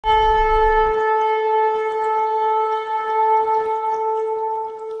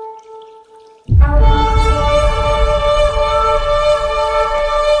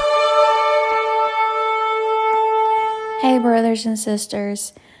brothers and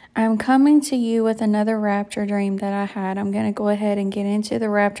sisters. I'm coming to you with another rapture dream that I had. I'm going to go ahead and get into the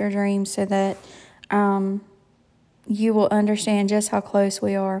rapture dream so that you will understand just how close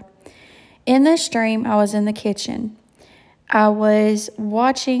we are. In this dream, I was in the kitchen. I was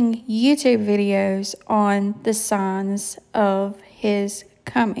watching YouTube videos on the signs of his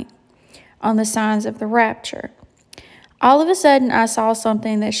coming, on the signs of the rapture. All of a sudden, I saw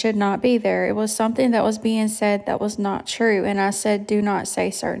something that should not be there. It was something that was being said that was not true, and I said, do not say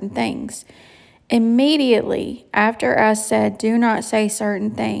certain things. Immediately after I said, do not say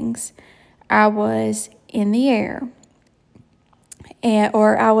certain things, I was in the air,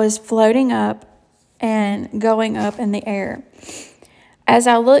 or I was floating up and going up in the air. As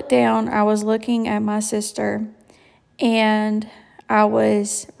I looked down, I was looking at my sister, and I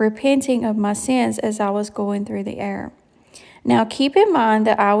was repenting of my sins as I was going through the air. Now, keep in mind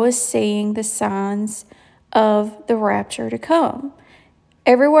that I was seeing the signs of the rapture to come.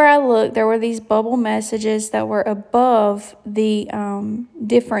 Everywhere I looked, there were these bubble messages that were above the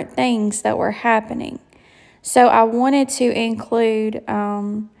different things that were happening. So I wanted to include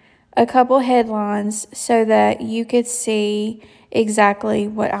a couple headlines so that you could see exactly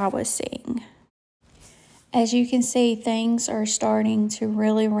what I was seeing. As you can see, things are starting to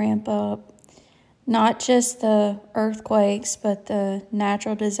really ramp up. Not just the earthquakes, but the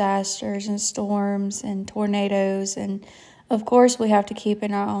natural disasters and storms and tornadoes. And of course, we have to keep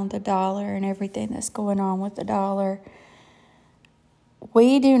an eye on the dollar and everything that's going on with the dollar.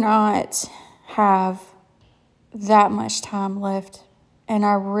 We do not have that much time left. And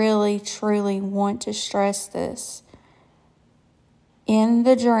I really, truly want to stress this. In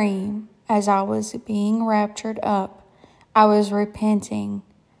the dream, as I was being raptured up, I was repenting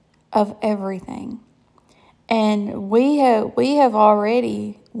of everything. And we have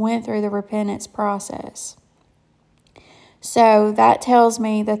already went through the repentance process. So that tells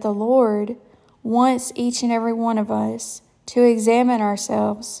me that the Lord wants each and every one of us to examine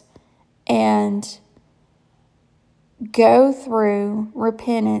ourselves and go through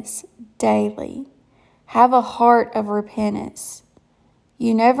repentance daily. Have a heart of repentance.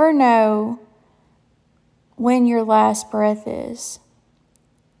 You never know when your last breath is.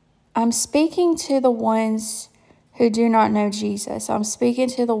 I'm speaking to the ones who do not know Jesus. I'm speaking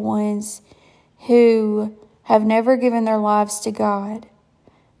to the ones who have never given their lives to God.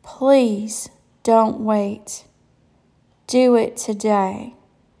 Please don't wait. Do it today.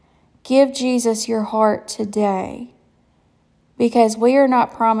 Give Jesus your heart today, because we are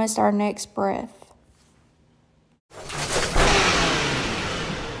not promised our next breath.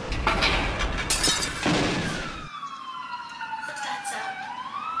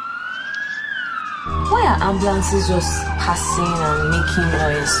 Why are ambulances just passing and making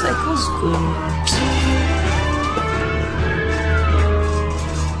noise? Like, what's going on?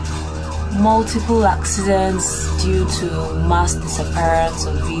 Multiple accidents due to mass disappearance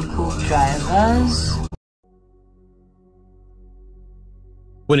of vehicle drivers.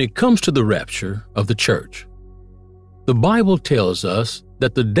 When it comes to the rapture of the church, the Bible tells us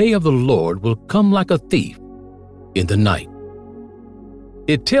that the day of the Lord will come like a thief in the night.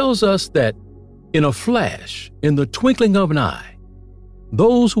 It tells us that in a flash, in the twinkling of an eye,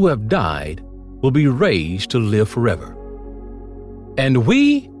 those who have died will be raised to live forever. And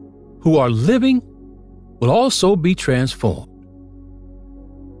we who are living will also be transformed.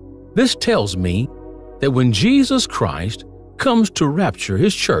 This tells me that when Jesus Christ comes to rapture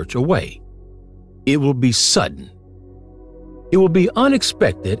his church away, it will be sudden. It will be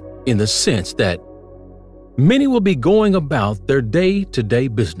unexpected in the sense that many will be going about their day-to-day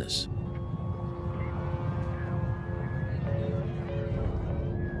business.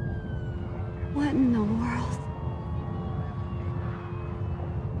 What in the world?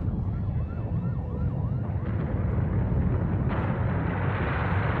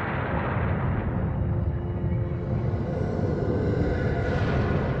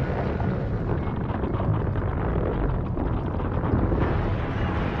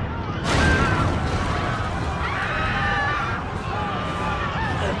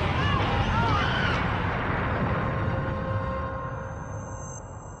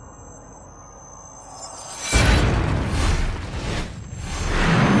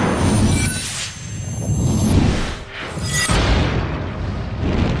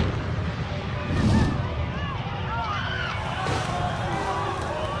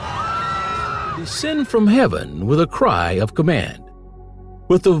 Descend from heaven with a cry of command,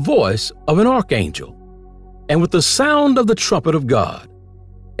 with the voice of an archangel, and with the sound of the trumpet of God,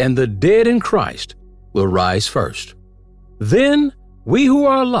 and the dead in Christ will rise first. Then we who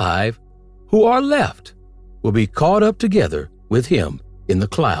are alive, who are left, will be caught up together with him in the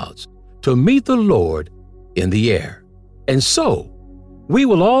clouds to meet the Lord in the air. And so we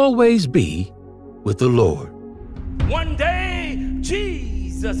will always be with the Lord. One day,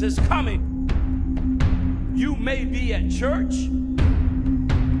 Jesus is coming. You may be at church.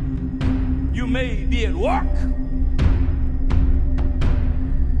 You may be at work.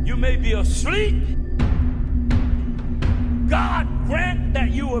 You may be asleep. God grant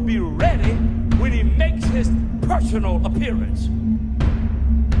that you will be ready when he makes his personal appearance.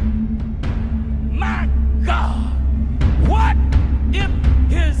 My God, what if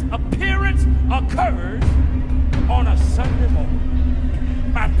his appearance occurs on a Sunday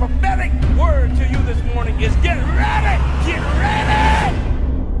morning? My prophetic word to you this morning is get ready! Get ready!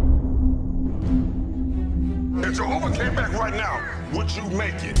 If Jehovah came back right now, would you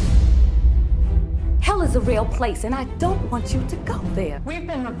make it? Hell is a real place, and I don't want you to go there. We've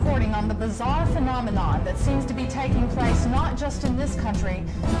been reporting on the bizarre phenomenon that seems to be taking place not just in this country,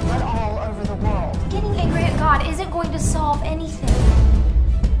 but all over the world. Getting angry at God isn't going to solve anything.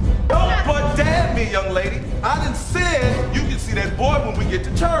 Don't but dab me, young lady. I done said you can see that boy when we get to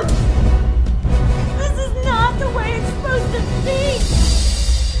church. This is not the way it's supposed to be.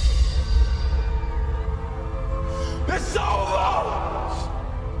 It's over.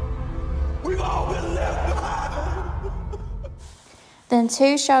 We've all been left behind. Then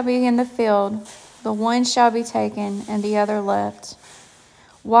two shall be in the field, the one shall be taken, and the other left.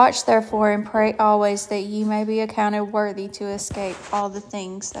 Watch therefore and pray always that ye may be accounted worthy to escape all the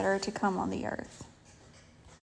things that are to come on the earth.